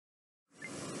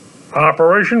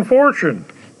Operation Fortune.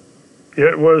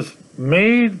 It was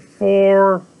made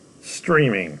for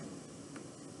streaming.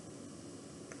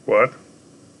 What?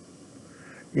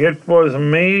 It was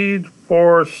made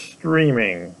for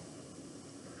streaming.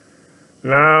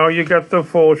 Now you got the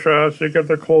full shots, you got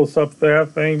the close-up,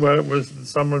 that thing, but it was,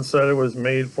 someone said it was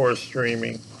made for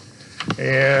streaming.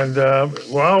 And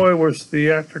while it was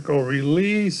theatrical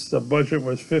release, the budget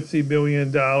was $50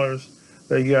 billion.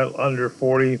 They got under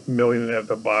 40 million at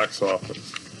the box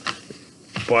office.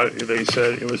 But they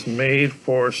said it was made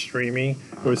for streaming.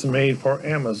 It was made for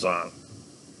Amazon.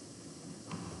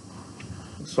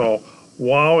 So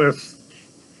while it's,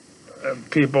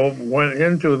 people went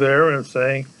into there and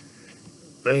saying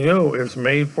they knew it's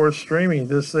made for streaming,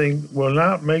 this thing will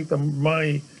not make the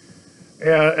money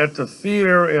at the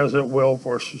theater as it will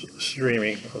for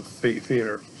streaming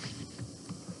theater.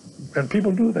 And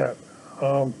people do that.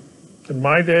 In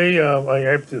my day,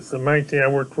 the 19 I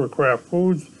worked for Kraft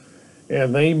Foods,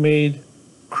 and they made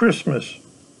Christmas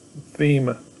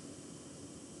theme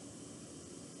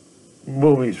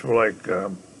movies for like,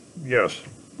 yes.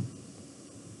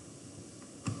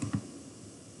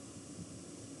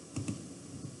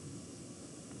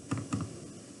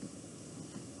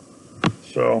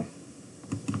 So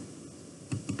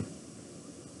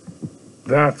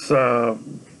that's,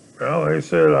 well, they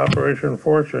said Operation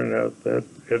Fortune, that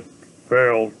it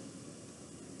failed.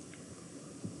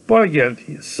 But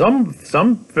again, some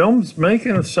films make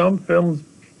it, some films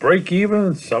break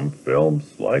even, some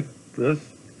films like this,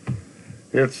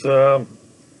 it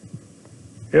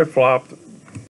flopped.